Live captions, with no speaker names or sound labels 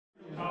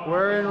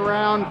We're in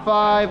round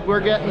 5. We're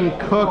getting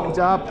cooked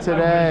up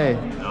today.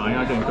 No, you're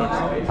not getting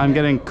cooked. I'm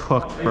getting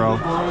cooked, bro. I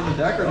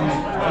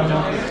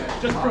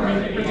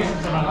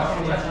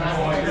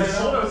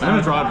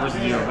haven't drawn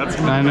versus you. That's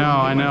I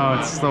know.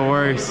 It's the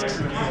worst.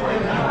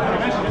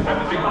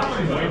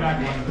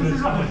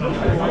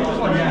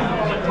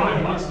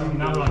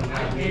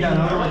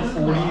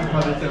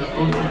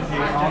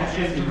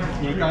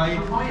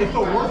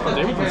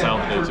 David's on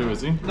salad today too,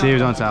 is he?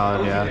 David's on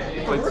salad,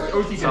 yeah.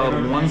 Played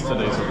salad once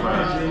today so far.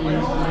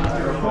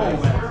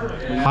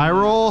 High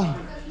roll?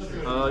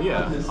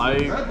 Yeah.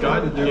 I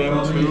got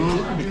game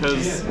 2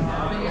 because...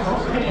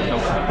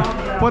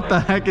 What the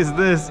heck is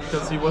this?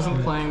 Because he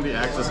wasn't playing the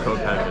access code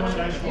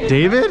package.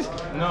 David?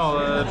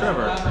 No,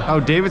 Trevor. Oh,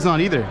 David's not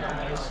either.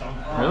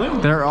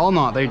 Really? They're all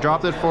not. They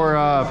dropped it for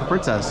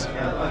Princess.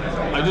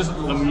 I just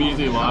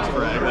immediately lost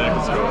for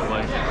access code.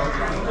 Like,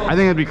 I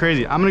think that'd be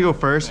crazy. I'm gonna go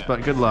first,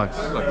 but good luck.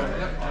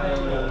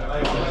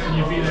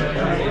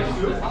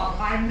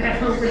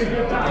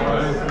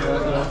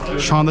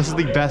 Sean, this is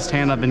the best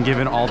hand I've been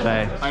given all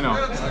day. I know.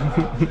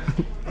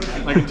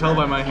 I can tell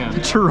by my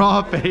hand.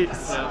 Draw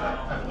face.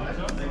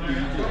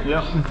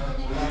 Yep.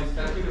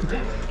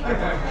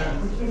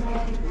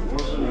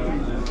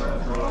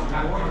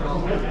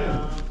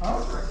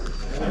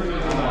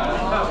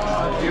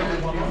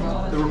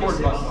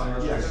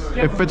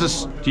 If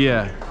it's a,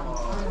 yeah.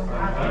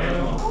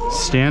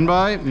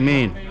 Standby,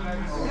 main.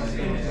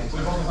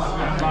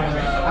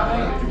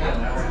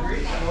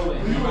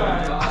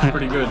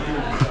 Pretty good.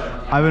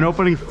 I've been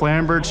opening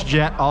Flambert's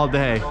Jet all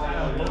day.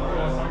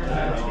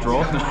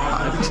 Draw?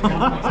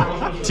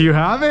 Do you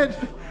have it?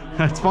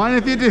 That's fine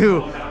if you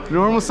do.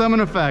 Normal summon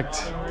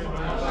effect.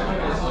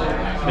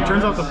 It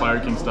turns out the Fire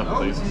King stuff at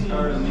least.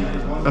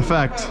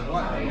 Effect.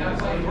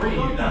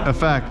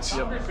 Effect.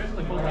 Yep.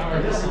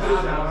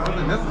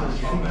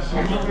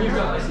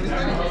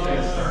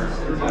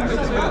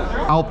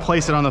 I'll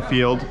place it on the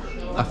field.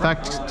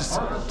 Effect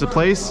to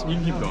place. You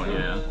can keep going,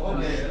 yeah.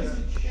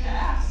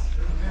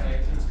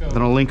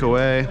 Then I'll link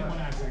away.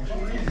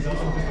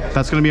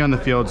 That's gonna be on the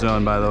field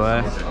zone, by the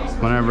way.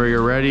 Whenever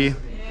you're ready.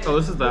 Oh,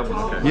 this is that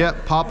one, okay.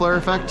 Yep, Poplar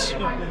effect.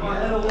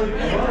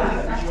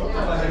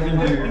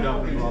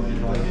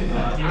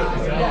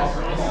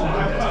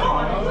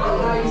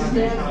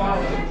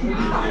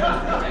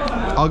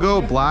 I'll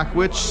go Black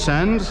Witch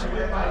send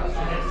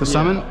the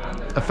summon.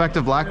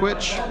 Effective Black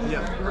Witch.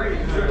 Yeah.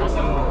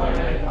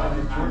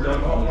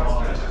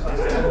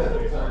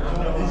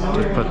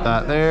 Just put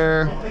that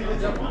there.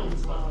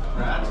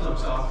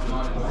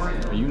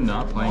 Are you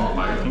not playing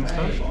Fire King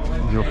stuff?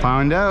 You'll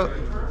find out.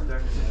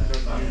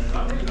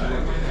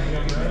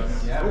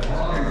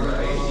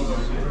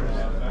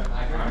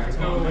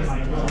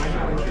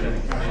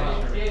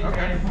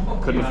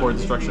 Couldn't afford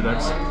the structure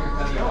decks.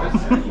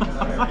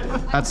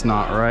 That's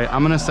not right.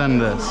 I'm gonna send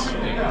this.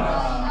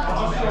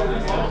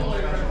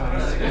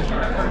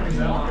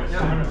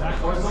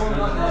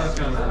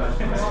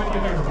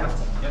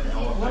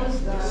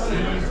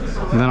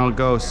 And then I'll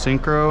go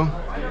Synchro.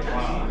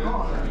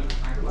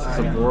 This is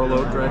a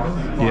Borreload Dragon?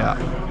 Yeah.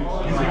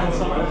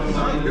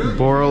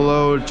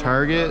 Borreload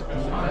target.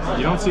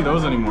 You don't see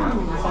those anymore.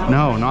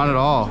 No, not at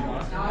all.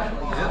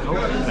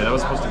 Okay, that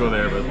was supposed to go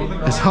there, but...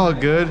 It's all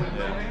good.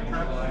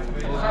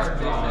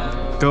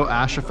 Go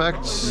Ash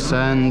effect.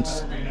 Send.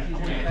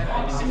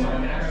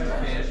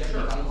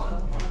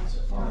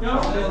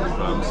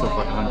 I'm so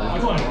fucking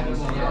hungry.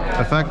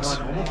 Effect.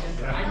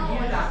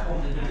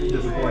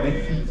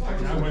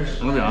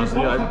 I'm gonna be honest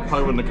with you, I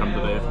probably wouldn't have come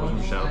today if it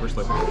wasn't Shadow Burst.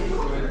 Like...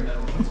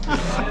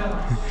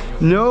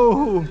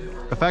 No.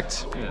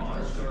 Effect. Yeah.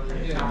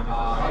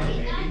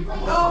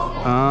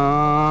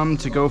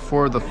 To go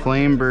for the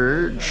Flame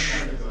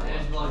Burge.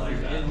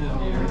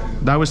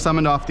 That was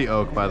summoned off the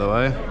Oak, by the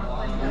way.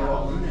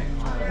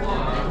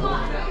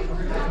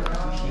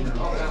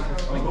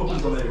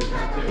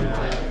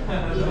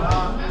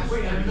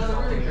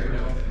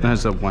 That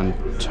has a 1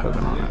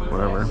 token on it,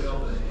 whatever.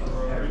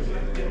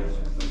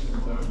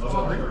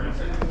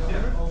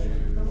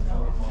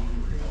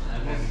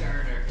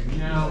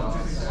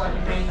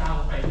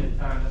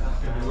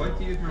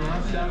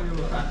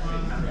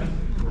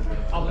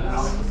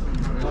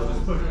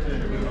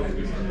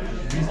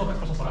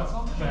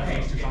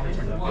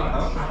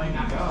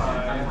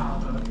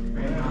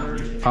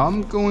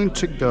 I'm going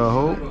to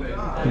go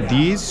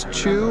these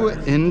two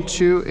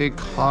into a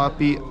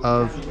copy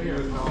of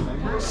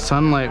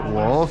Sunlight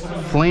Wolf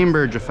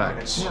Flameburge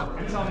effects.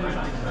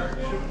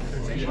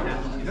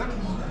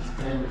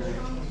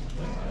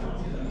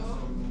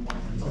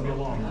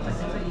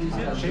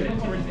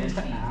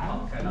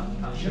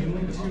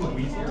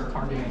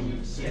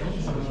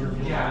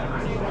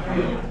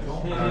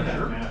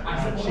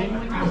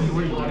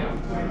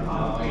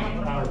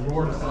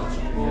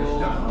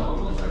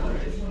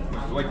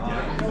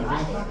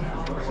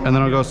 And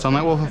then I'll go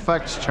Sunlight Wolf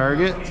effect,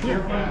 target.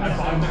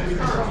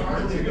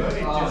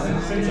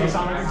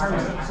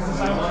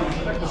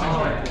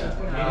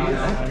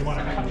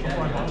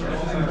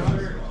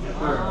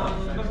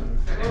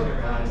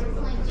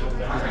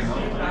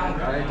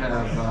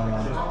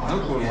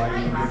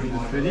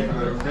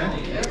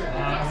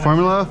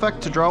 Formula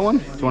effect to draw one.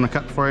 Do you want to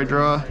cut before I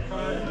draw?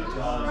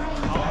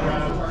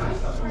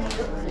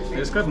 I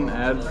just got an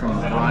ad from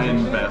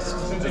Brian Best.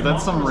 Is that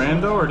some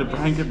rando or did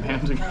Brian get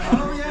banned again?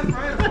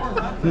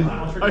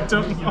 I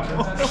don't know.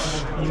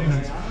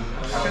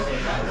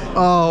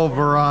 Oh,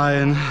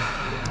 Brian.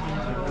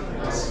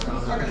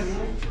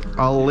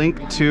 I'll link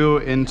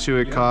into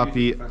a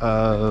copy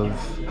of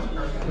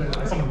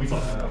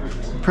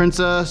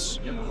Princess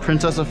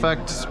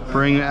Effects,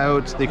 bring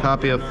out the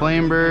copy of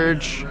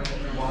Flameburge,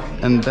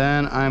 and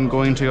then I'm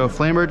going to go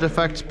Flameburge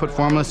Effect, put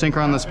Formula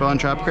Synchro on the spell and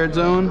trap card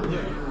zone.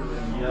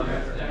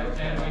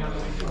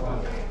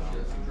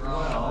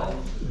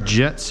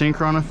 Jet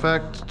Synchron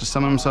Effect to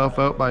summon himself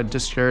out by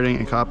discarding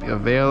a copy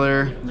of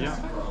Veiler. Yeah.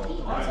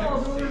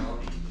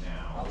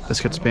 This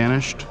gets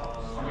banished.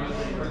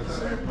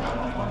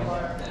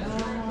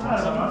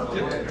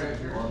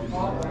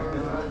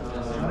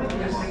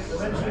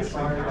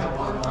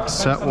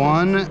 Set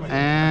one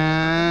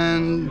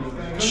and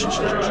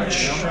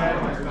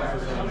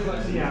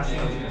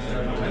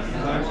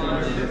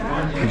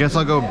I guess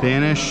I'll go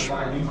banish,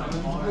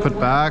 put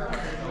back.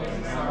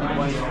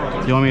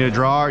 You want me to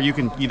draw, or you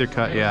can either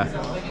cut, yeah.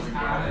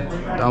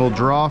 I will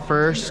draw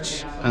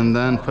first and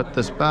then put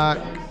this back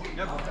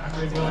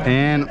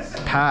and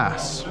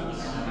pass.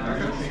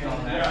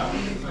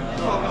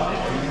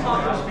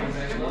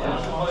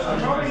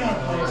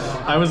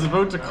 I was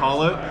about to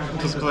call it,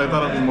 just because I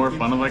thought it'd be more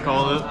fun if I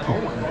called it.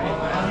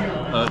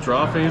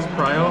 Draw phase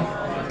prio.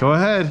 Go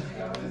ahead.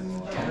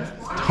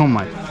 Oh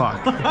my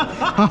fuck.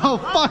 Oh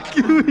fuck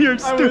you, you're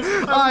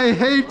stupid. I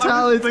hate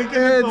talents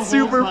and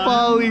super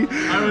poly.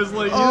 I was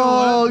like, you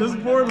know what? This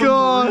board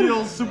was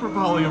real super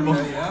polyable.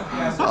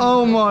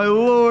 Oh my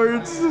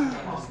lords.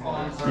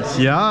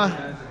 Yeah.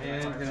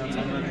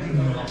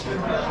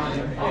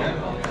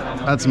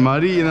 That's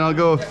muddy, and then I'll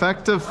go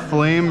effective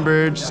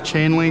Flameburge,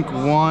 chain link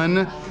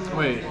 1.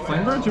 Wait,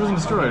 Flameburge? He wasn't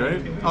destroyed,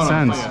 right? Oh,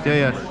 Sense. No,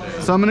 Yeah.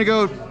 So I'm gonna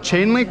go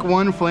chain link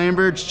 1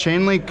 Flameburge,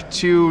 chain link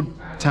 2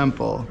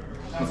 Temple.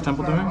 What's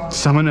Temple doing?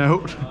 Summon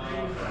out.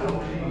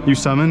 You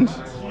summoned?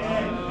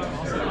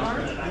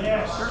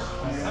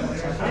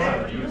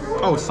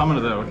 Oh, summon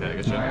it out. Okay, I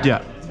get you.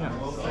 Yeah.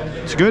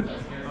 It's good?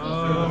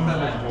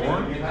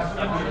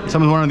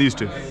 Summon one of these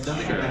two.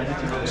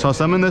 So I'll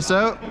summon this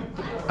out,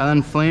 and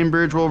then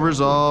Flameburge will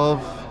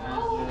resolve.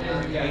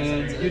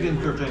 And you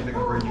didn't search anything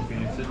for Raging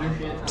Phoenix, did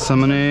you?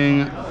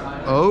 Summoning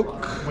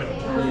Oak.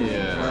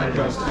 Yeah.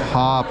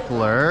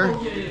 Poplar.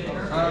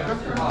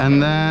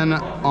 And then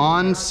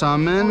on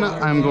summon,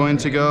 I'm going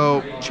to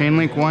go chain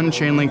link 1,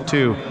 chain link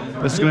 2.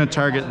 This is going to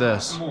target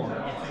this.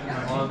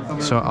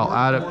 So I'll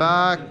add it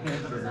back,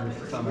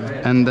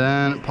 and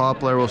then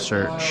Poplar will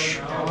search.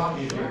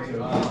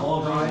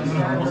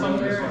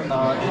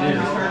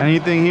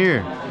 Anything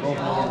here?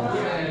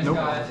 Nope.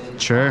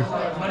 Sure.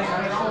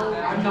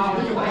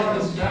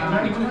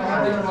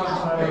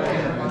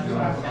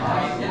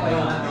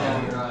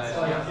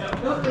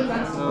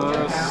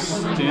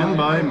 Stand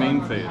by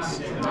main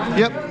phase.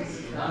 Yep.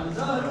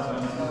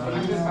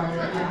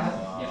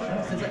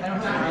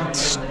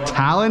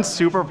 Talent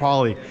super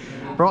poly.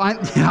 Bro,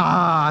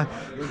 yeah.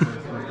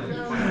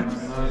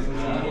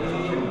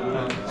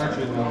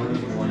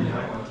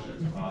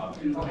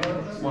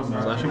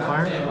 Flashing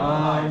fire?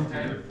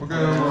 We'll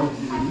go.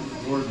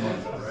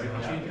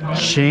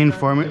 Chain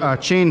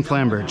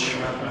Flameburge.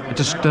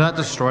 Did that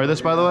destroy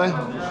this, by the way?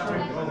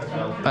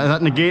 Is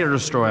that negate or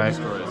destroy?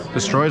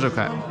 Destroys,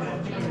 okay.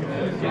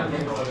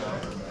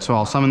 So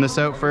I'll summon this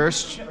out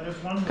first.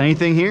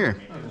 Anything here?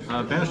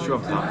 Banish 2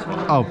 up top.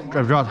 Oh,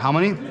 I've drawn how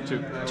many?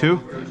 2. 2?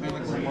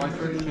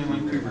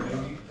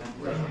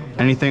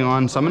 Anything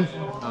on summon?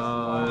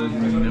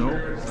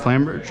 No.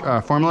 Flameburge,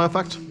 formula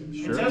effect?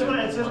 Sure.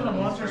 It says when a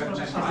monster is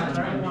supposed to summon a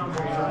dragon on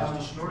board,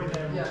 destroy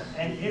them,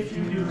 and if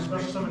you do,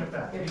 special summon it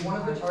back. One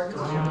of the targets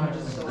is your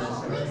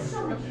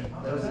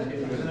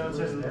even though it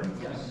says them.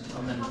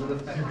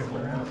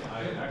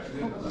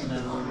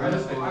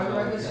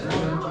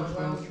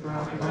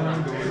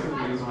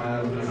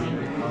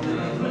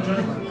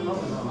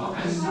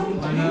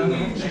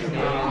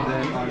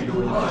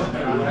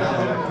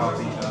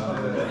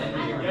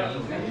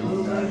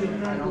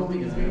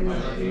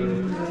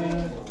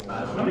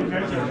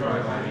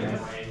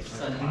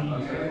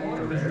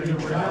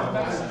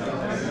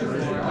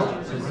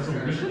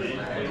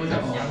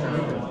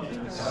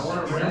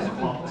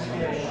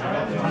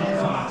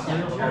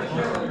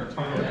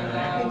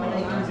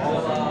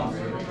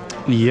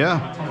 Yeah.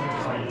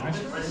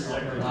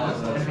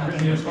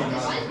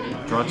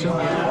 Draw 2.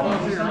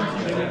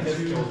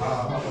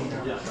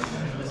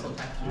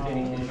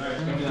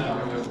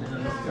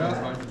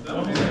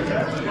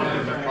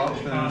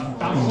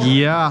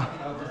 Yeah.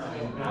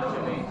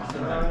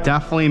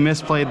 Definitely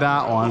misplayed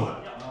that one.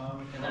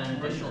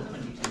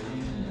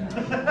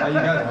 you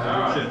got it.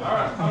 Shit.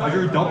 I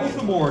drew double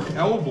Samorc,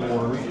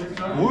 Elvor,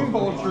 Moon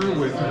Vulture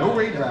with no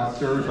Raid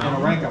Raptors, and a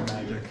rank up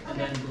magic.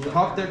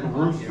 Top deck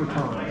Roof's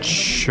Return.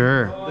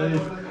 Sure.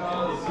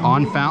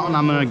 On Fountain,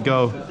 I'm gonna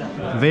go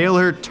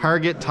Veiler,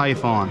 target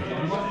Typhon.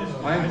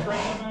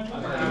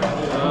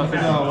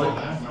 No,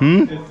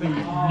 it's the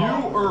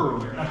new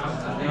herb.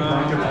 Rank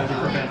up magic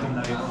for Phantom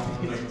Knight.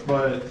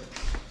 But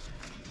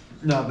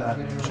not that.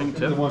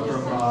 The one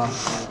from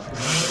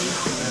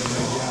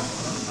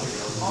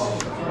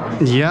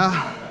Yeah.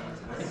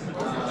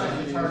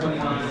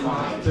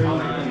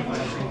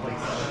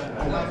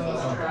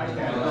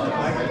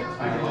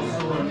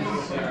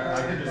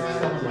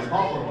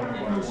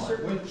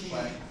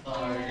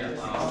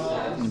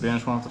 You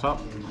banish one off the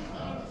top.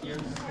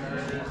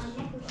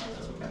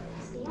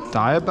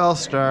 Diabell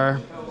Star.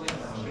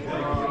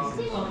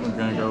 We're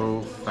gonna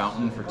go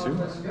Fountain for 2.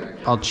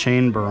 I'll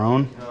chain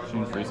Barone.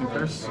 Chain Freezing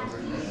Curse.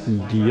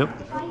 Yep.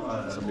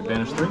 So we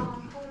banish 3.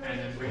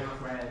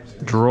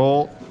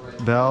 Droll,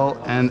 Bell,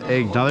 and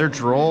another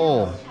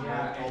Droll.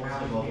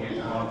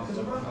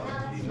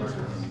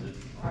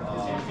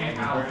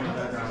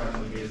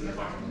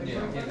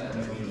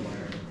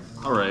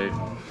 All right.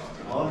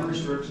 all the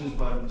restrictions,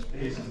 but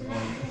pace is one.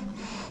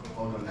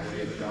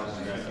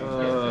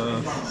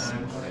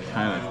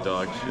 Kind of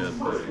dog shit.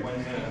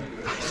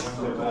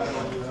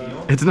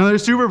 It's another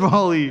Super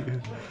Volley. You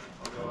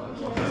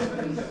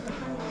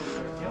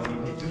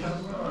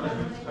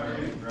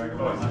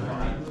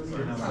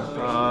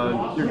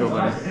go,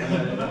 buddy.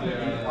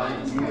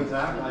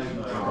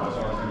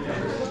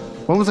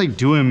 What was I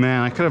doing,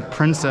 man? I could have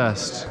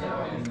princessed.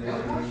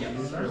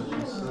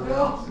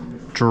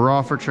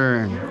 Draw for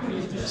turn.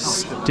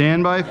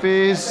 Standby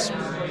phase.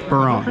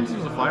 Barone. Princess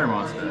is a fire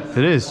monster.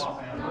 It is.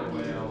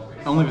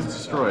 Only if it's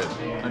destroyed.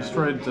 I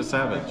destroyed the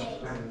savage.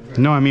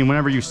 No, I mean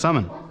whenever you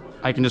summon,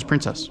 I can just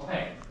princess.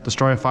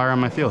 Destroy a fire on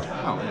my field.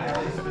 Oh.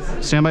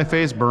 Standby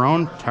phase.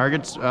 Barone.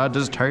 Targets.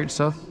 Does it target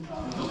stuff?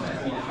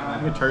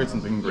 You can target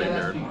something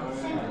graveyard.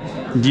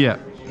 Yeah.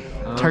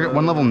 Target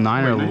one level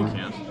 9 or Wait, no, lower. you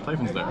can't.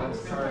 Typhon's there.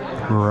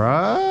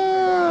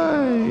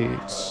 Right.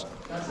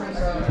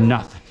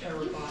 Nothing.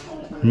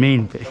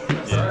 Main phase.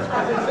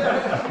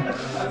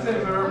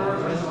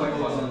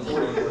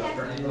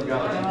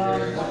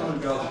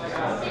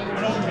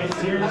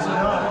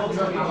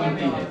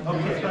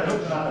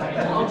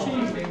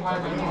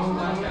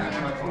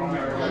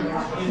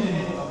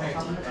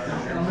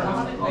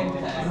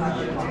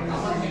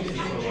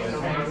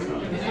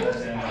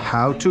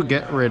 How to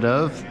get rid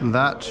of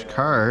that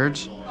card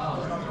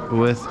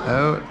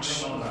without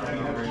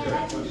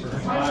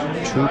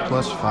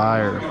 2+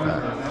 fire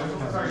effect.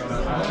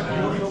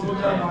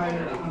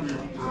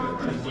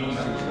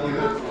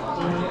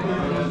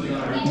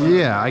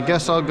 Yeah, I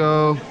guess I'll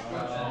go.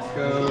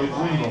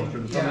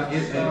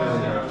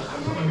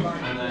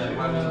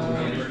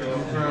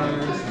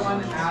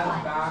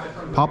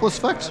 Popless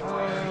effect?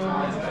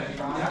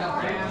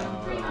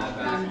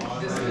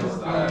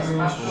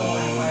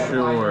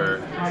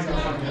 Sure.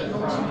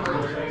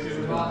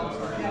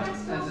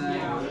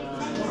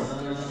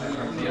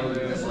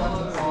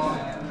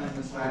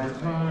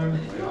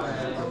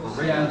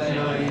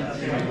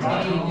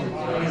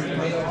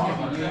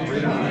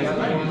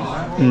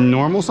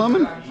 Normal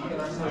summon?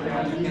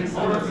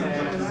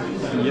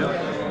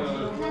 Yep.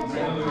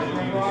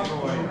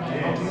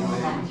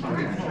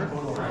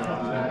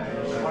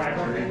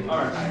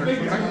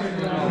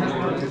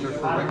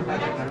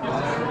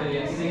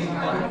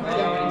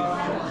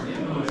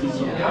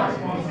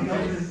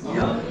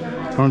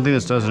 I don't think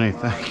this does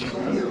anything.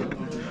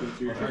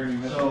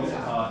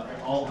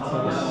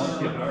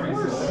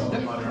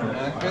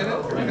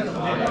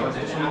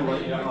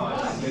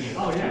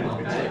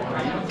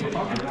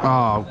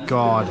 Oh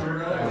God,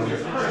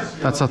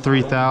 that's a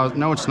 3,000.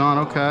 No, it's not.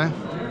 Okay.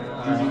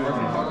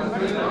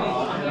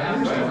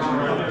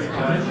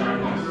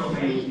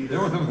 There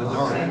was him in the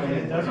dark.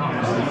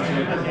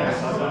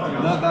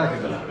 Not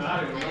that good.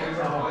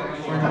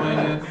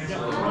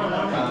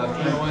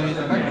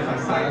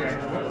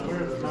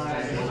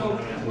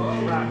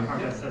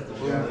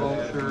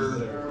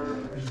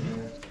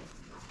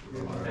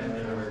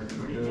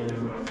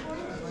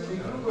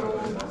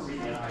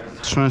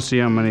 Just want to see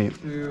how many.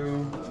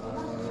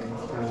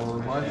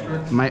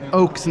 My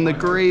oak's in the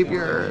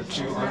graveyard.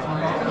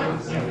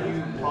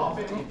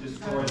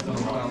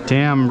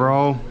 Damn,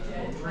 bro.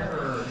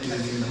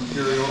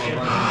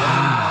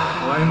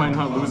 Why am I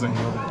not losing?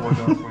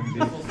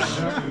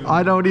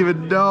 I don't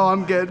even know.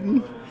 I'm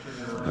getting.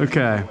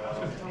 Okay.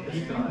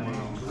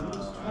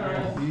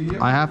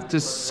 I have to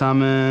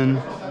summon.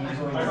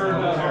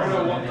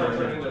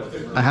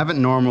 I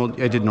haven't normal.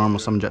 I did normal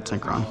summon Jet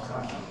Synchron.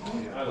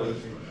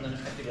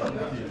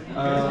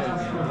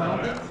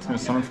 It's gonna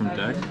summon from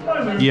deck.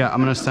 Yeah, I'm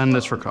gonna send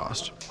this for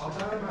cost.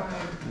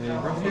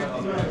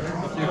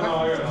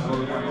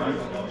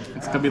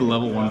 It's gonna be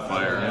level 1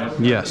 fire, right?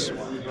 Yes.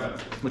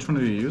 Which one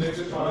have you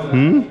used?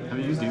 Hmm? Have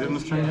you used either in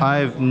this turn yet?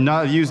 I've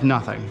not used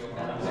nothing.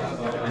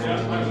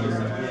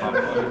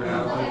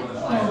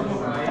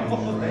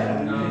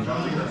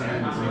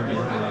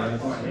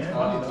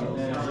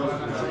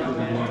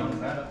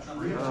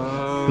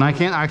 And I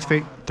can't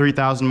activate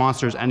 3,000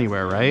 monsters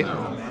anywhere, right?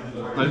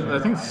 I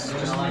think it's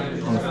just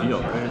on the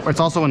field, right? Or it's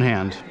also in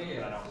hand.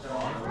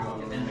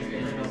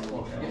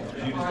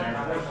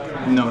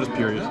 No, just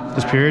period.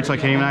 This period, so I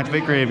can't even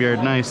activate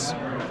graveyard. Nice.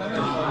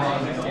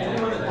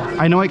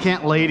 I know I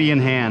can't lady in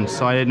hand,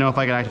 so I didn't know if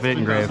I could activate it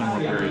in grave. No more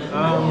period.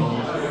 I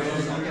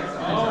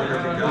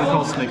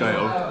call Snake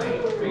IO.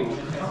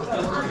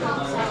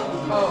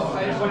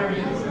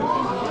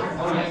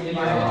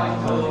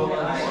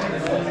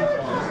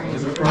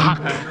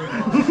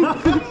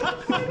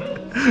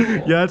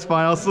 Yeah, it's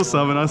fine. I'll still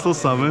summon.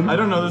 I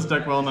don't know this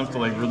deck well enough to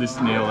like really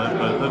nail it,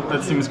 but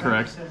that seems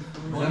correct.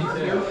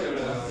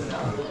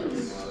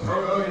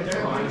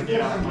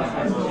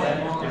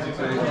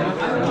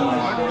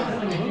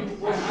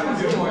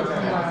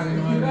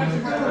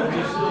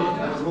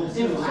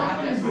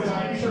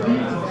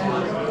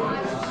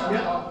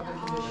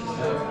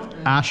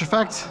 Ash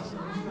effect?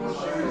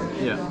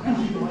 Yeah.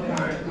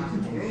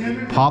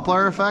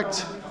 Poplar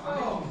effect?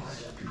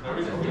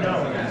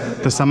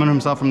 To summon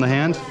himself from the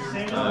hand?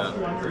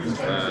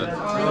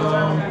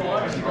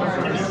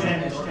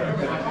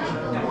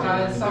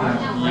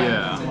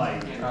 Yeah.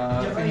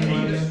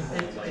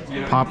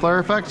 Poplar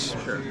effect?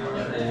 Sure.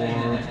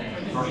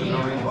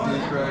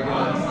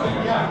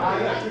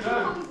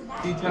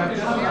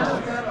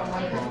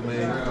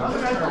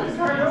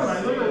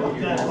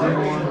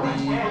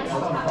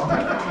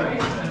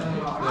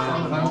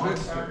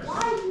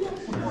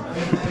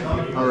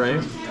 All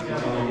right.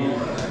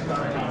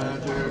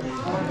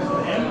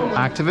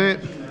 Activate?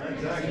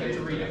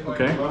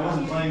 Okay.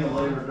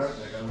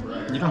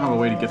 You don't have a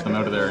way to get them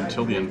out of there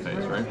until the end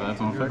phase, right? By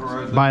that own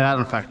effect? By that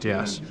effect,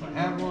 yes.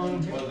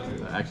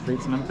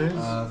 Activates an end phase?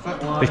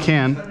 They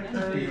can.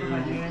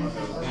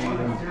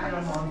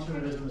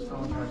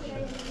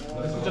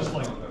 Just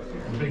like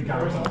big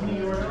guys on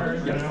your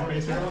turn, you know,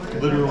 basically.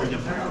 Literally.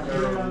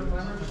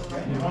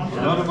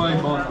 None of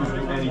my monsters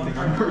do anything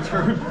on your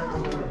turn.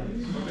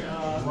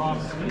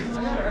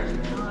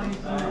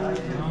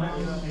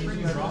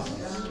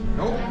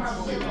 Nope.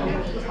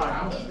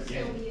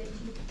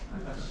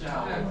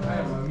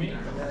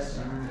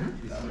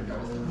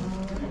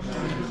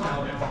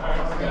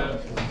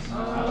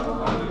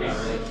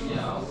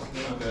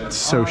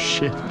 So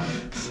shit.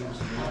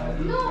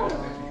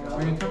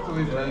 When you took the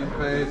lead main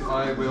phase,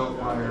 I will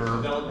fire.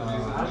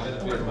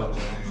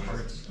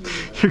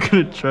 You're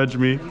gonna judge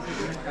me.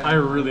 I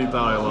really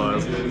thought I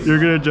lost. You're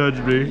gonna judge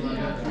me.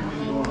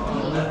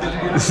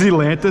 Is the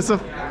Atlantis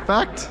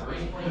effect?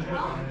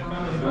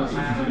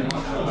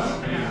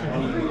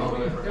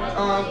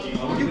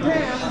 You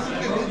can.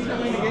 It's gonna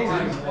win the game.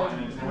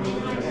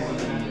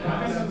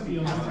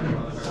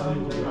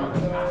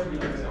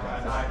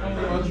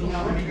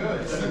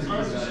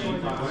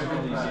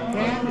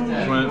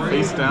 You want it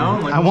face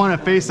down? Like, I want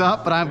it face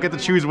up, but I don't get to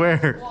choose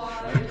where.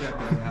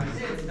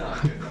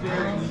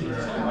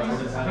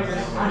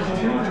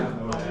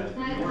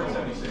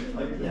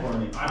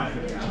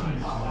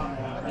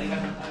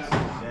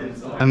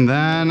 And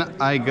then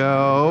I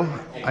go,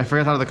 I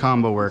forget how the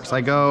combo works. I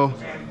go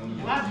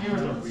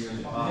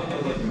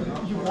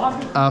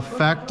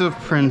Effective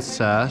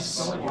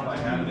Princess.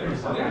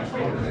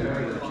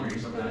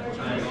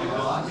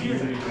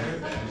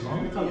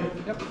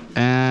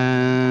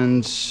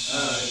 And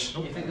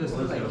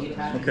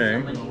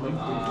okay.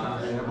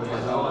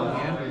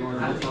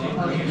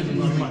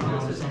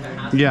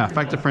 yeah,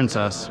 Effective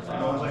Princess.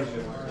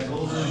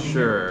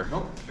 Sure.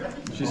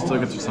 She still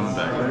gets her summon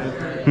back,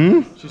 right?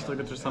 Hmm? She still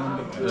gets her summon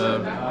back.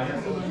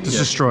 Just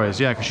destroys,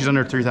 yeah, because she's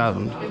under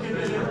 3,000.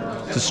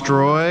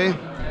 Destroy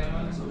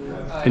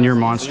and your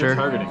monster. You're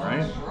targeting,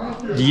 right?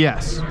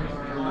 Yes.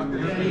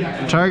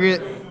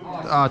 Target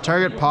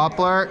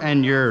Poplar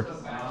and your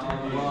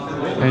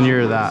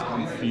that.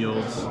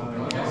 Fields.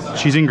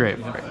 She's in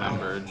grave right now.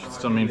 Converge.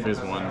 Still main phase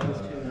 1.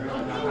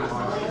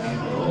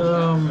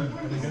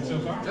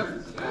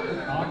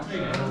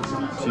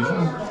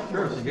 Season?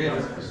 Sure, it's a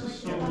game.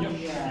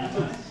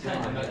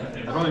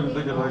 I don't even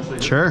think it'll actually.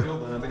 Sure.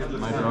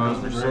 My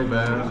draws were so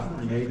bad.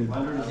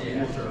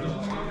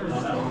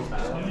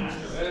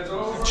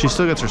 She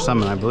still gets her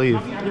summon, I believe. I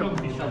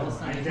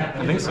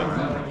think so.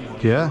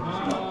 Yeah.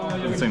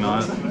 I'd say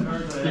not.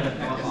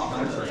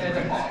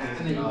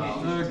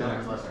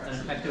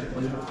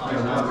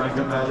 Rank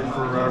up magic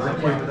for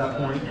Red at that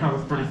point. I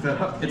was pretty set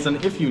up. It's an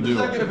if you do.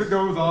 Second, if it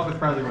goes off, it's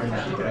probably going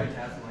to okay.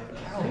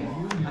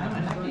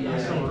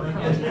 This is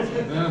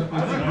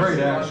great,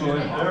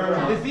 actually.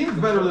 It seems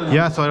better than.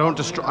 Yeah, so I don't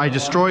destroy. I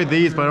destroy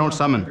these, but I don't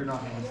summon.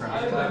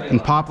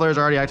 And Poplar's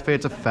already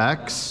activates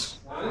effects.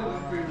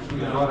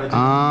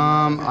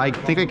 I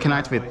think I can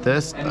activate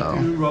this though.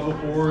 Two level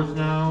 4s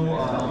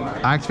now.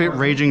 Activate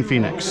Raging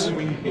Phoenix.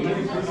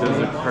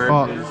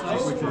 Oh,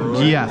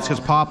 yes, because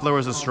Poplar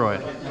was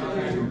destroyed.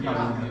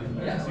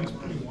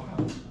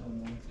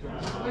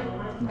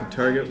 You can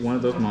target one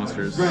of those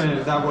monsters.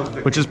 Granted, that was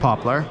the. Which is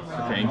Poplar.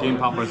 Okay, and gain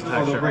Poplar's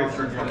attack. Oh, the Sure.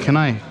 great. Can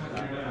I?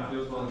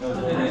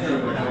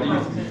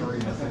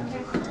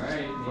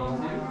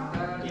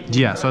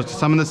 Yeah, so to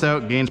summon this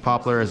out, gains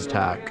Poplar as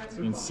attack. It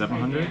means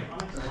 700?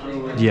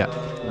 Yeah.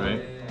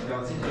 Right.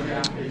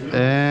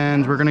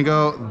 And we're gonna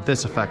go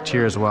this effect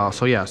here as well.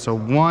 So yeah, so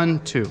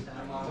 1, 2.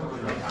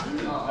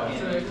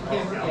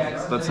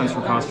 That sends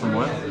for cost from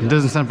what? It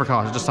doesn't send for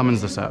cost, it just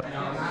summons this out.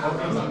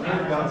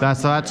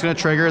 That's gonna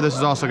trigger. This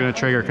is also gonna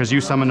trigger because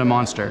you summoned a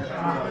monster.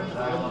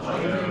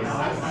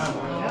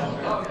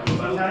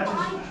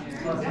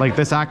 Like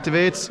this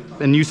activates,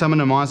 and you summon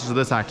a monster, so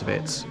this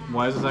activates.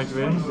 Why is this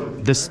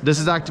activating? This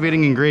is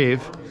activating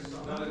Engrave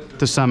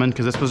to summon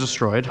because this was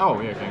destroyed. Oh,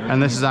 yeah, okay.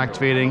 And this is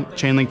activating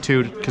Chainlink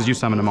 2 because you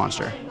summoned a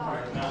monster.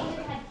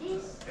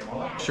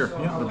 Sure,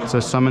 yeah. So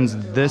it summons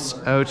this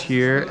out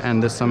here,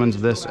 and this summons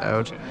this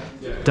out.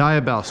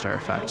 Diabellstar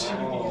effect.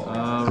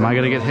 Am I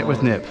gonna get hit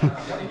with Nip?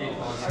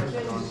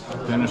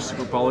 Banish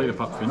Super Poly to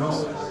pop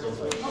Phoenix.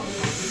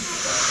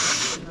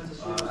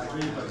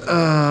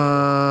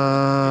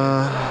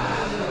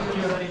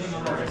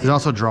 Does it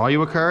also draw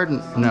you a card?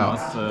 No.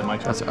 That's my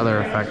turn. That's the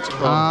other effect.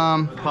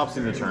 Pops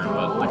you the turn,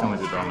 but I can only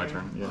do draw my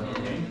turn. Yeah.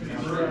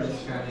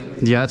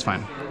 Yeah, that's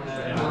fine.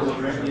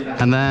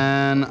 And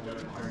then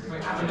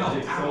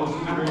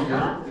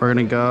we're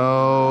gonna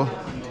go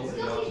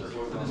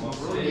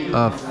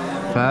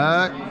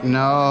effect.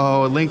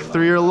 No, link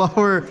 3 or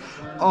lower.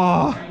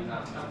 Oh.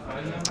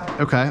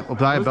 Okay, well,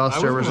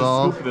 Diabellstar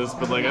resolve. Scoop this,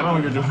 but like I don't know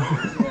what you're doing.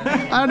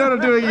 I know what I'm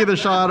doing either,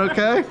 Sean.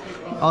 Okay,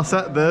 I'll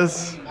set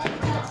this.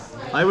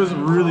 I was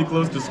really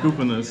close to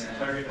scooping this.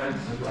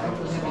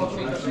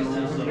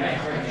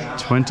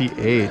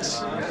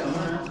 28.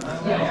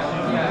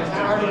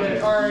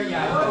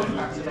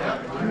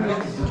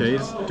 Okay,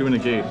 he's doing a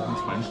gate.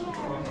 That's fine.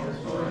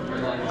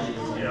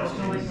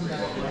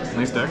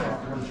 Nice deck.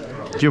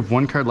 Do you have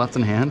 1 card left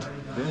in hand?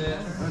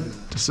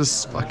 This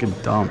is fucking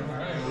dumb.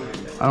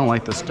 I don't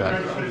like this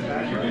deck.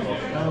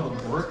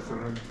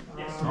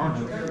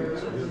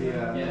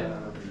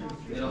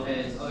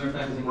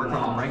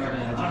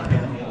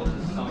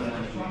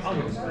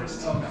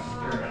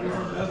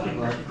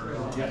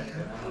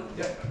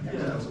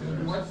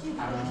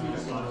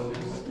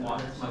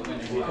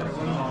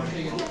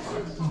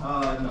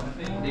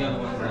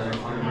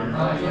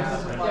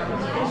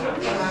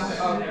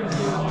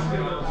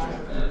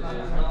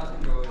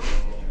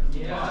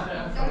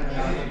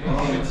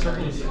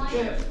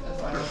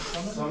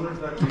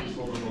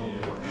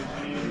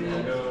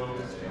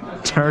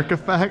 Dark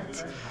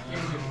effect?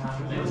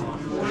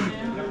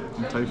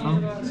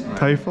 Typhon?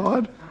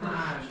 Typhon?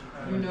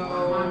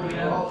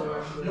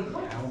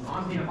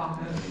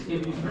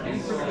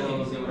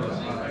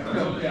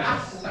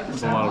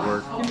 That's a lot of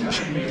work.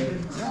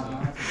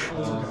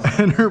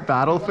 In her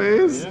battle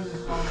phase?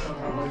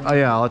 Oh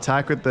yeah, I'll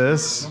attack with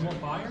this.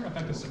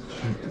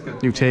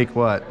 You take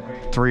what?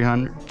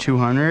 300?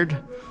 200?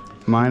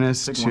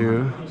 Minus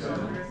 2.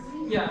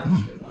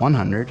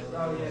 100?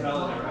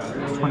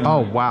 Oh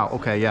wow,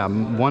 okay, yeah.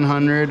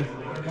 100.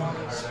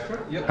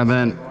 And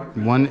then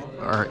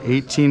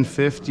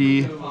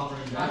 1850.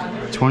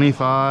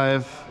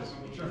 25.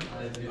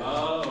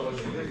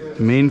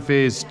 Main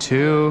phase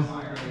 2.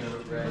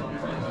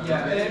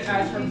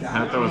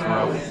 That was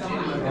rough.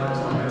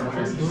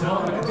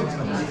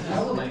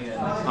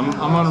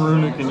 I'm on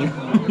Runick and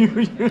you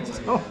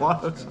used a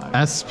lot of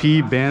time.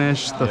 SP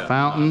banish the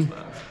fountain.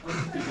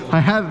 I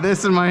had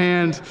this in my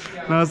hand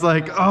and I was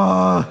like,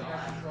 oh,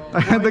 I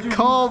had the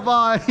call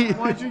by.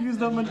 Why'd you use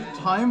that much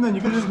time then?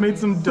 You could have just made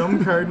some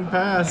dumb card and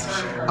passed.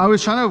 I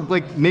was trying to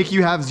like make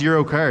you have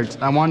 0 cards.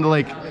 I wanted to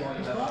like,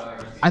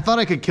 I thought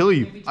I could kill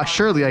you.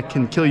 Surely I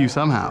can kill you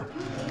somehow.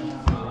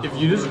 If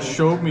you just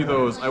showed me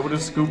those, I would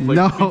have scooped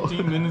like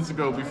 15 minutes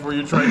ago before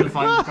you tried to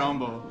find the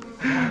combo.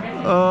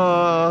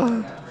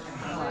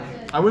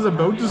 I was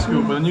about to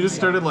scoop, but then you just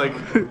started like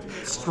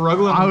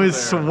struggling. I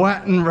was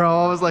sweating,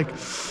 bro. I was like,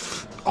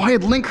 oh, I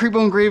had Link Creep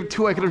Engrave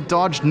too. I could have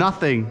dodged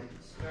nothing.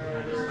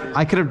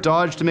 I could have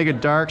dodged to make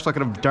it dark, so I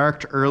could have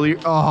darked earlier.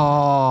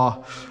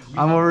 Oh,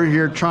 I'm over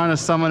here trying to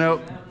summon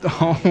out.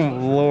 Oh,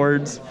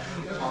 lords.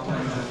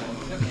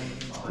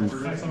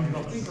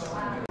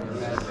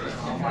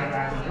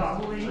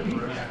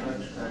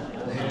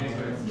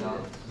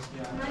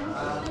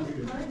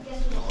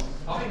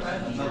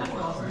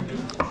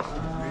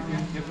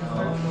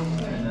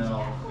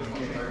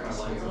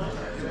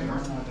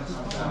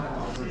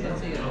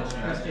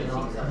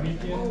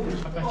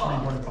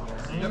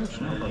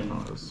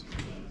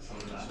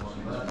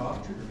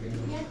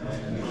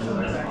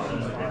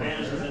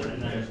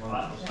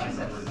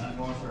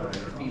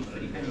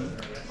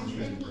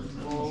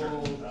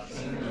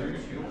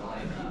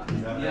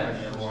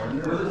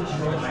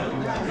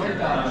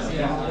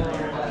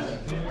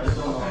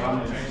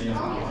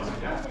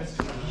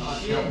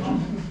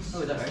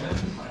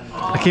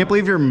 I can't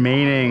believe you're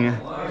maining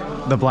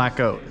the black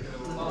goat.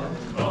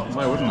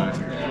 Why wouldn't I?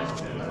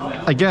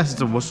 I guess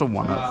it's a whistle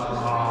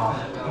 1-up.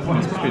 It's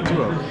supposed to be a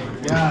 2-up.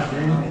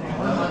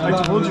 Yeah,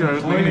 I told you I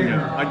was maining it.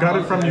 I got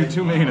it from you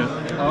to main it.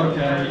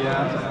 Okay,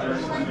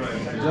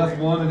 yeah. Just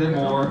wanted it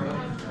more.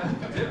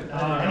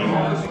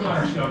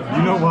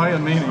 You know why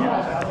I'm maining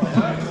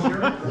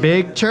it.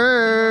 Big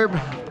chirp.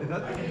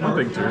 No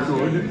big turn.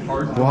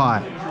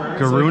 What?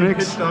 Garunix?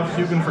 Pitched off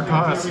Hugin for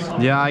cost.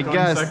 Yeah, I Going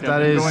guess second.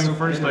 that is. Going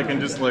first, I can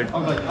just like I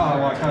was like, oh,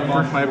 well, I cut him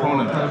off. my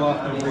opponent. Cut him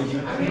off the raging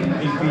feet.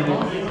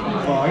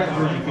 Well, I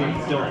got raging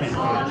feet, still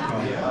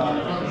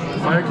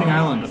can't Fire King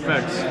Island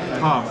effects.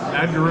 Top.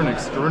 Add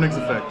Garunix. Garunix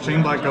effect.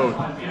 Chain Black Goat.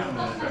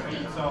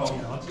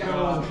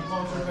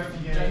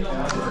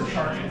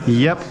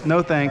 Yep,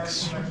 no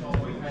thanks.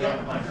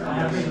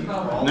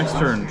 Next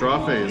turn.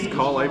 Draw phase.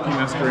 Call IP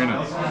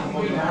Masquerena.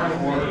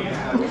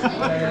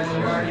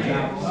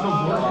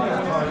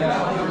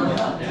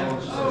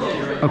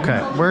 Okay,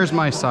 where's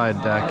my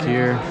side deck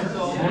here?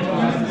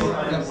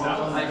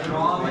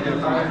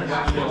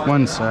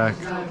 One sec.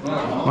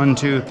 1,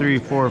 2, 3,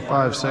 4,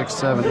 5, 6,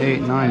 7,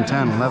 8, 9,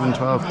 10, 11,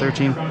 12,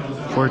 13,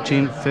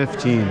 14,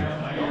 15.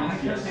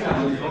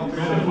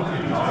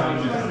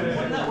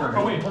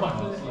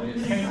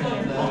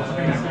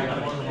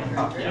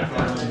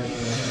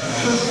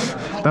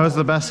 That was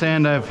the best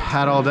hand I've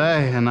had all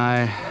day, and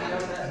I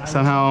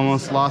somehow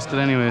almost lost it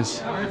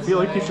anyways. I feel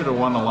like you should have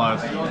won a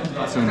lot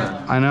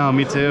sooner. I know,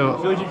 me too.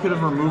 I feel like you could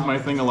have removed my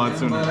thing a lot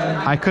sooner.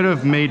 I could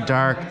have made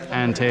dark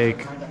and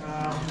take.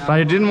 But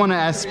I didn't want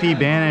to SP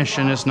banish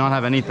and just not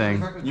have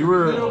anything. You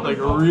were like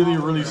really,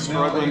 really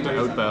struggling to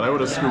out that. I would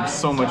have scooped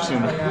so much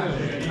sooner.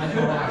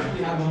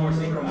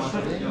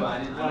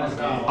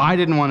 I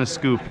didn't want to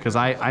scoop because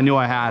I knew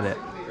I had it.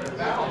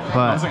 I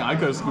But was saying I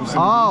could have scooped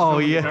sooner. oh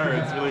Cards.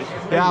 yeah, Really,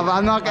 yeah. But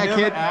I'm not. I I have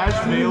can't. Ash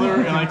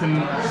Veiler and I can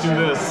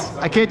do this.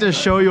 I can't just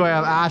show you I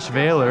have Ash You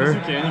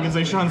Veiler. can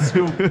say Sean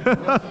scoop.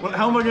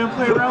 How am I gonna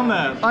play around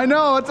that? I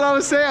know. That's what I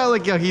was saying. I was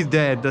like, yeah, he's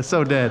dead. That's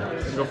so dead.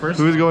 You go first.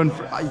 Who's going?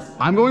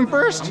 I'm going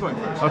first. I'm going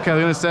first. Okay, I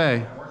was gonna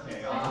say.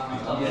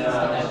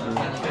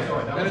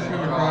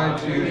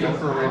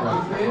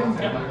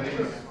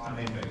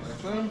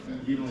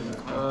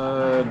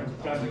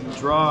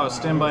 Draw.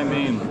 Standby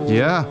main.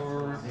 Yeah.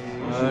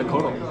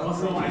 Kotal.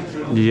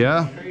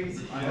 Yeah.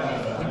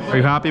 Are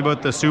you happy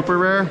about the super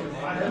rare?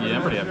 Yeah,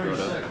 I'm pretty happy with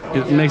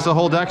it. It makes the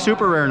whole deck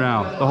super rare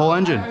now. The whole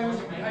engine.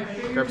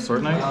 Grab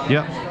Sword Knight.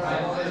 Yep.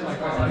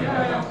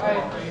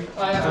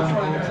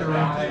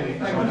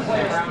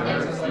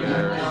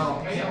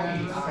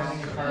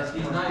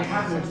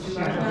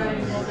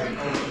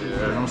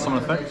 Normal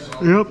summon effects.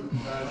 Yep.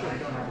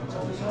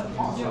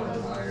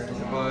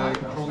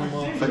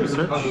 Effect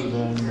search.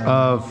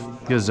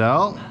 Of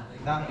Gazelle.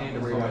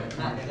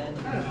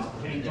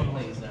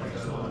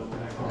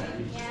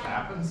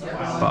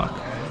 Fuck.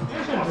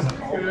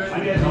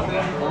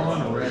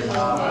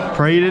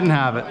 Pray you didn't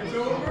have it.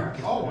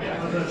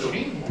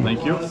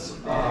 Thank you.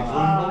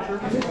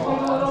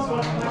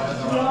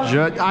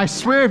 I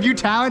swear, if you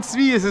talents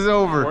me, this is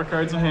over. 4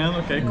 cards in hand.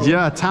 Okay, cool.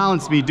 Yeah,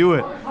 talents me, do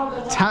it.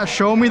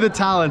 Show me the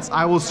talents.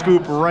 I will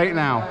scoop right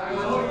now.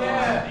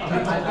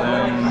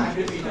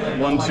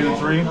 1, 2,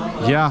 3.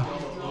 Yeah.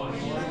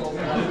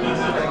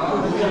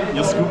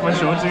 You'll scoop if I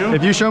show it to you?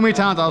 If you show me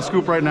talents, I'll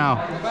scoop right now.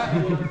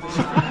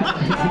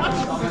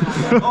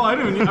 Oh, I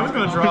didn't. I was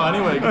gonna draw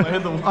anyway because I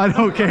had the. I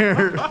don't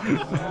care.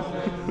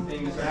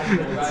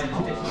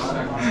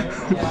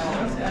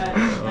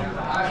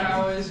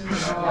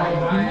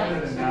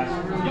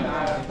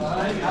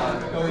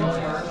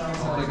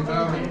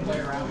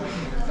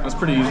 That's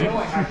pretty easy.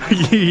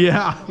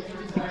 Yeah.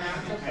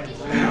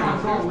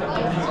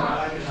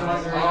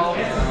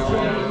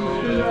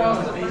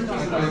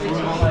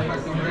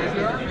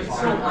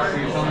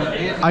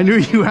 I knew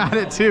you had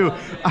it too.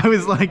 I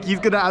was like, he's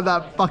gonna have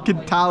that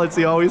fucking talents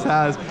he always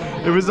has.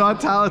 If it's not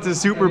talents, it's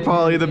super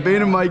poly, the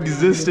bane of my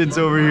existence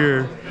over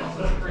here.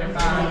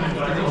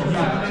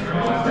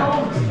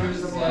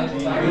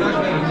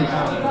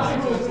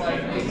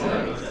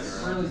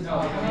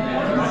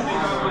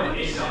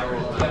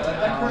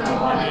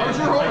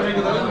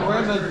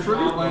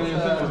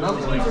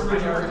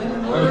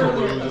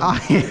 I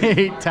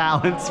hate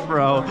talents,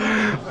 bro.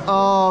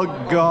 Oh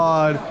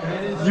god.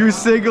 You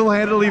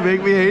single-handedly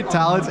make me hate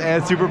talents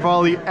and super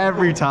poly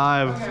every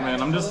time.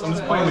 Man, I'm just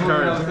playing the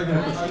cards.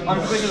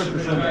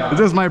 It's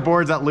just my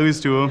boards that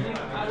lose to him.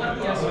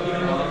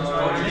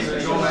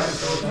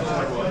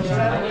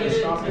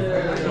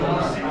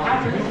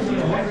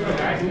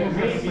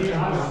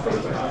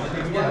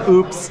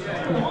 Oops.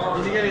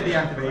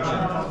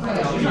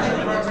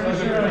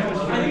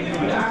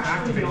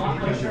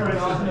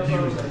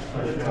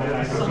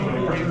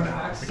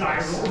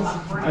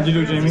 How'd you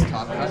do, Jamie?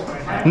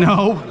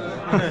 No.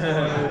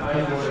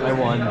 I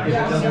won.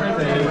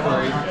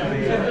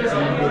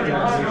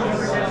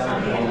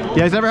 You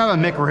guys ever have a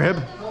McRib?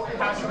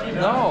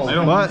 No. I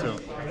don't What? want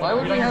to. Why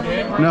would we have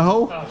a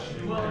No?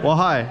 Well,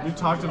 hi. We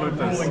talked about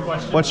this.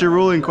 What's your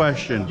ruling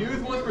question? Use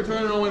once per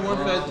turn and only once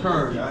that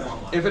turn.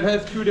 If it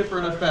has 2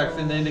 different effects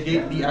and then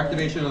negate the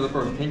activation of the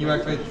first, can you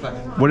activate the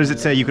second? What does it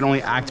say? You can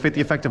only activate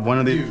the effect of one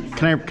of the.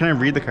 Can I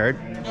read the card?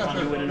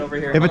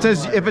 If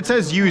it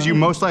says use, you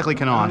most likely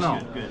cannot. No.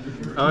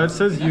 It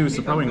says use,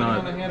 so probably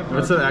not. If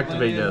it says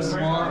activate, yes.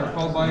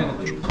 Called by a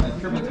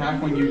triple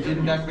attack when you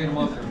didn't activate a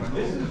monster.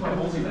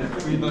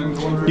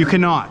 You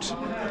cannot.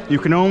 You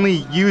can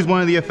only use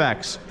one of the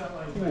effects.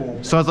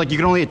 So it's like you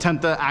can only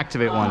attempt to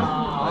activate one.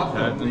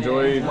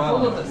 Enjoy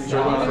going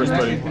first,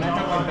 buddy.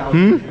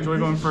 Enjoy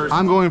going first.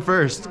 I'm going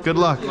first. Good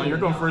luck. No, you're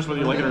going first whether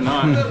you like it or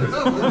not. I'm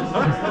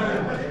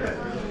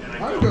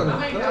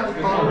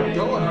gonna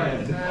go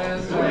ahead.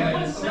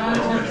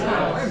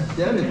 I'm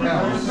dead in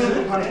house.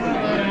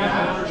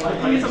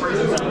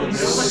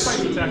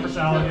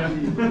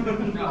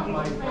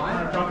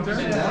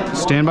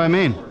 Stand by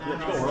main.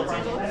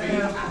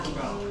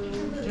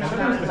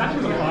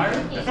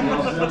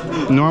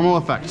 Normal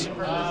effect.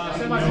 I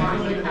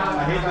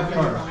hate that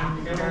card.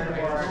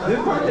 This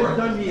card has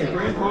done me a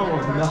grand total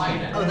of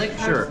nothing. Oh, that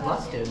card's Sure.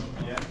 busted.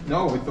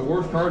 No, it's the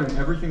worst card in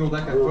every single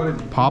deck I've put in.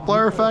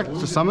 Poplar effect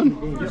to summon.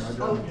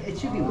 Oh, it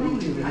should be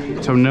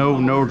winning. So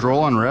no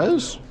draw on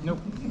res. Nope.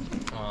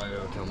 Oh, I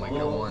gotta kill my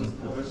kill one.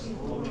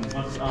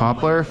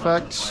 Poplar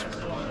effect.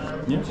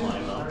 Yeah.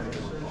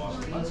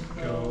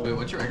 Wait,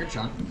 what's your record,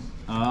 Sean?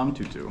 I'm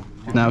 2-2.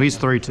 No, he's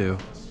 3-2.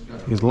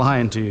 He's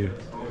lying to you.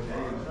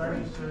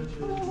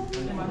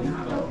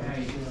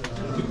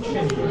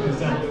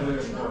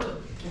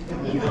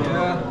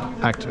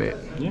 Activate.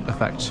 Yeah.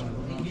 Effect.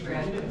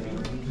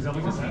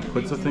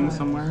 Puts a thing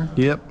somewhere.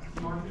 Yep.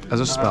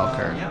 As a spell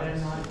card.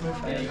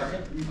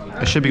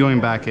 I should be going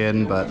back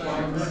in, but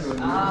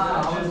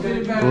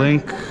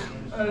Link.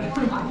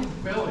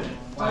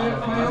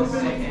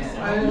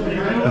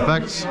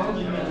 Effects.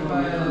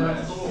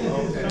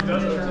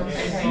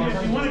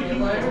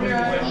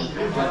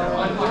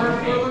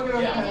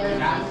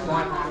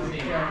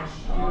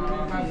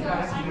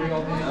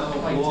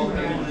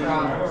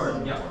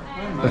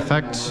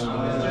 Effect.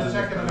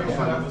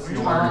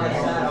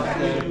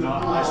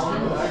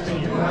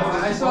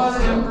 I saw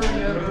the Emperor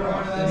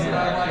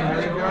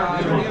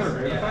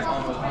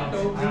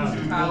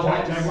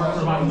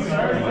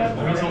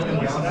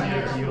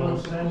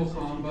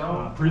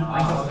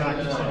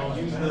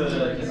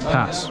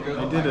Pass. I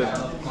did it.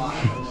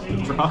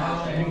 Draw.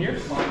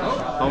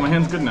 Oh, my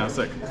hand's good now.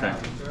 Sick. Okay.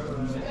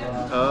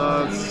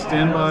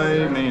 Stand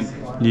by main.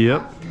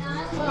 Yep.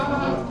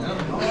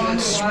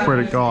 Swear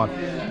to God.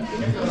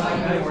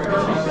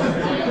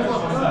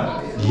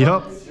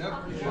 Yep.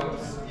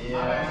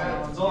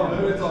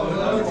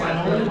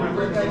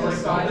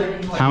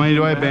 How many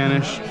do I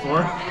banish?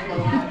 4.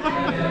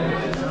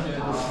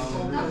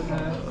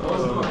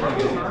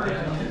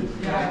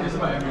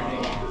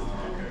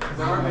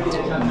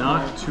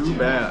 Not too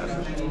bad.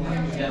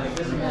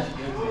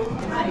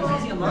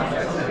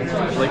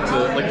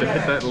 I'd like to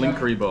hit that link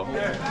rebo.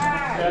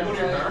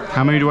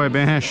 How many do I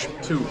banish?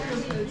 2.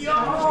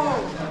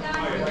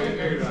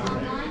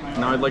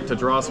 Now I'd like to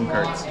draw some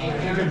cards.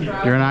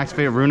 You're gonna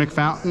activate Runick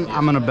Fountain?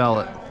 I'm gonna bell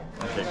it.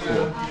 Okay,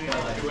 cool.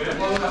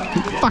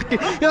 Fucking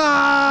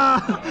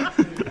ah!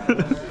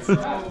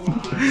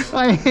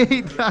 I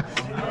hate that.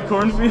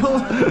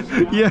 Cornfield?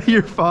 Yeah,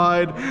 you're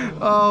fine.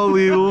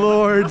 Holy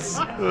lords.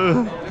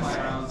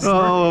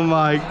 Oh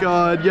my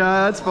God.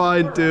 Yeah, that's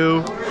fine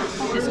too.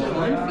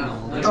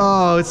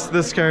 Oh, it's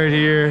this card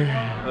here.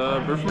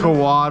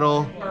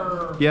 Kawaddle.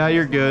 Yeah,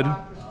 you're good.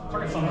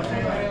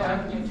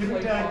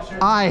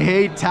 I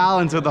hate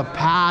talents with a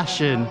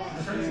passion.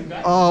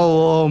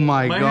 Oh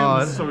my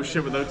God. Hand's so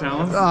shit without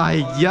talents.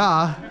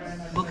 Yeah.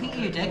 Looking at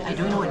your deck, I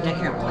don't know what deck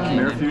you're playing.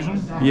 Chimera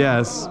Fusion?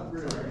 Yes.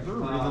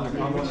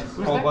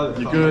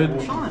 You're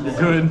good. You're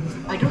good.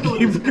 I don't know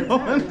Keep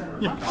going.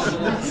 You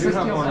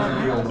have one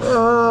revealed.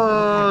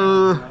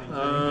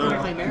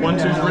 1,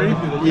 2,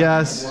 3.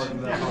 Yes.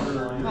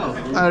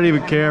 I don't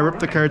even care. Rip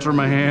the cards from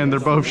my hand. They're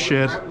both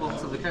shit. So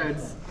the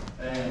cards.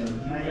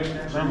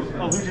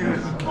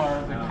 Illusions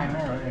are the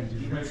Chimera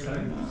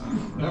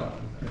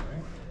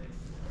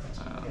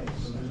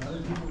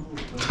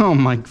Oh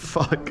my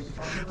fuck.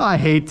 I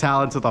hate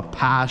talents with a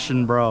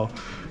passion, bro.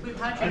 Wait,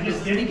 Patrick,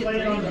 is it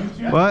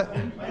What?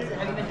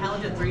 Have you been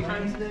talented 3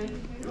 times today?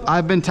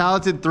 I've been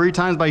talented 3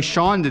 times by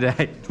Sean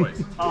today.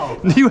 Twice. Oh.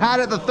 You had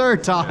it the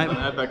 3rd time.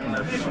 Add back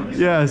Chimera Fusion.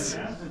 Yes.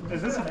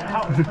 Is this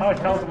how I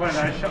tell when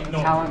I show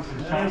talent?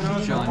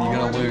 Sean, you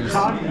gotta lose.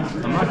 I'm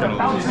not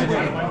gonna lose.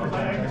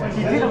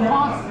 He did a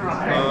monster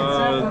on it.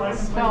 It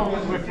said spell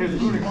with his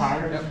Runick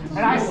card. And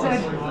I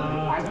said,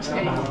 I would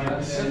take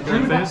it.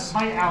 Green face?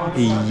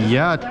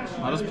 Yeah.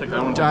 I'll just pick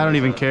that one. I don't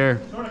even care.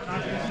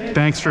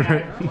 Thanks for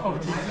it.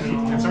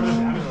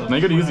 Now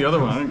you gotta use the other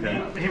one. I don't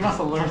care. He must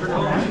have learned.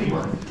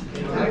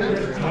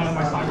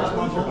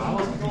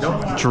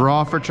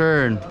 Draw for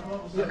turn.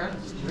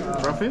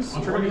 Draw face?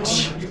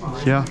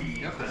 Yeah.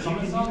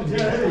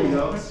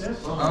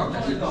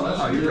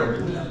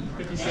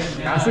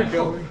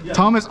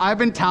 Thomas, I've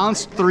been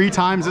talents 3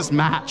 times this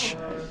match.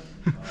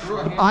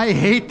 I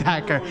hate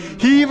that guy.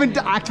 He even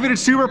activated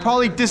super,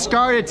 probably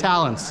discarded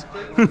talents.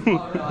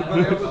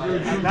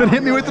 Then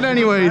hit me with it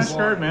anyways.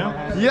 Card,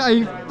 man. Yeah,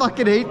 I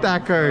fucking hate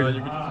that You card.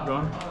 can keep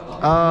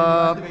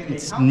going.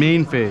 It's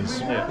main phase.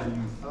 Yeah.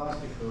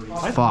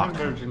 Fuck.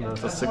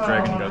 It's a sick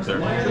dragon you got there.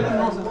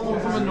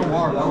 From a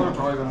noir, that would have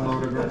probably been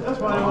loaded up.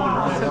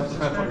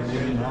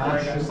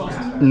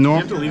 You No,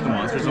 have to leave the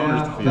monster zone or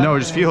just defeat no, it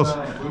just feels.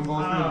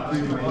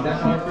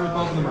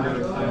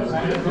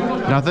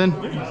 Nothing?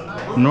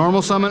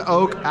 Normal summon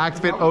Oak,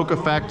 activate Oak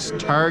effects,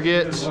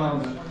 target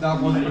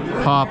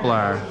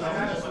Poplar.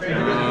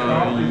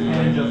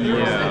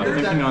 Yeah,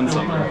 thinking on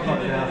summon.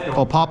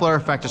 Oh, Poplar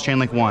effect is chain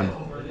link 1.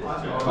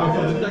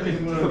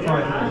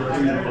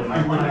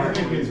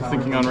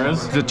 Thinking on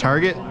res. Is it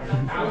target?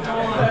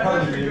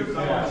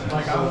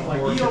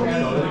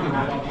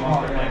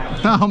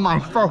 Oh my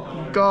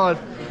god.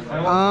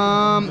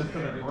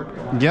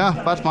 Yeah,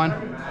 that's fine.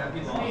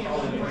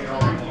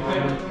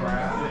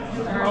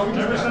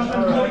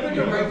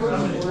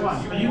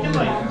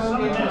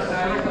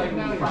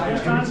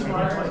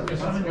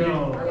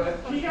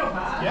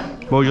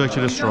 What would you like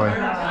to destroy?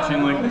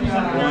 Chain link 1.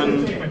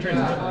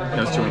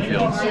 Has 2 in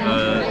fields.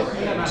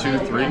 2,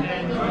 3.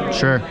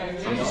 Sure.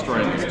 I'm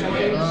destroying these 2.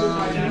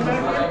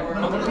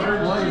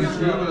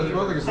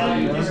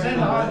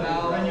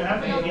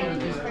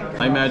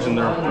 I imagine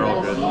they're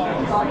all good.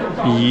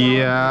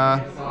 Yeah.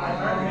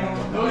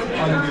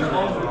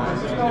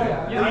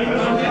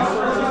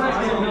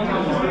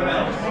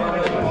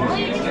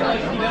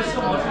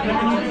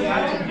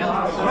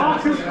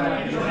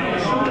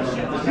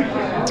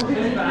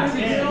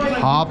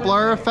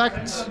 Poplar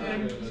effect?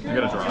 You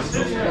gotta draw.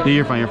 Yeah,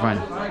 you're fine, you're fine.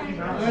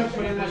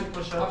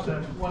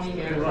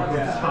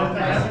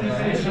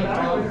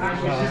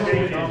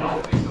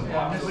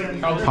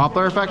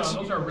 Poplar effect?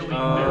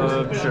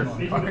 Sure.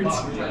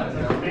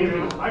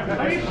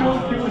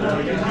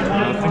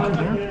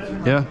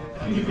 Yeah.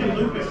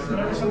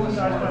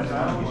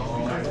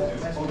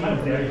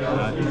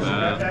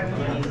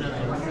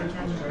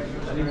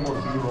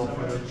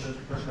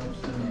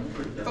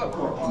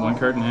 One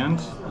card in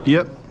hand.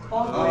 Yep.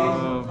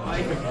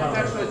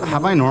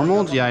 Have I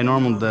normaled? Yeah, I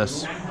normaled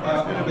this.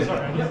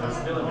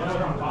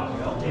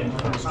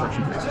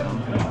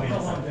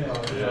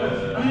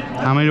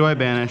 How many do I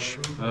banish?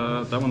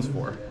 That one's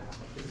 4.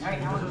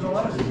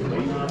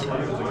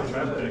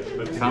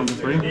 Count to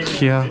 3.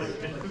 Yeah.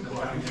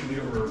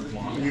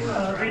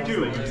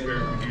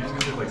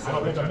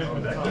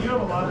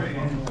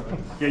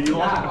 Yeah, you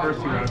lost the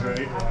first 2 rounds,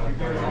 right?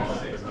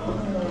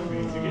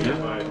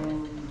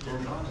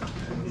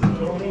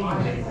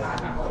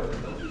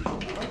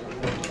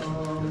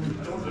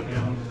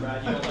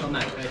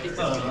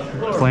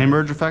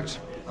 Flamebird effect?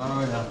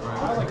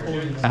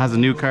 It has a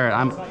new card.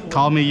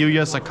 Call me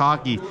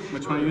Yugiohtcg.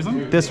 Which one are you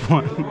using? This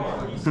one.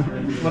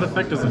 What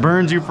effect is it?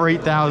 Burns you for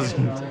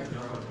 8,000.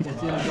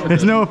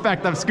 There's no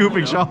effect. I'm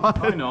scooping, Sean.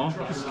 I know,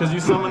 because you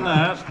summon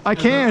that. I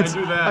can't. I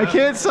do that. I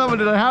can't summon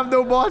it. I have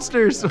no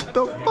monsters. What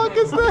the fuck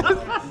is this?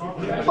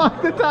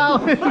 Fuck the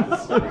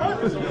talents.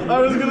 I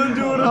was gonna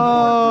do it.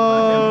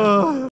 Oh.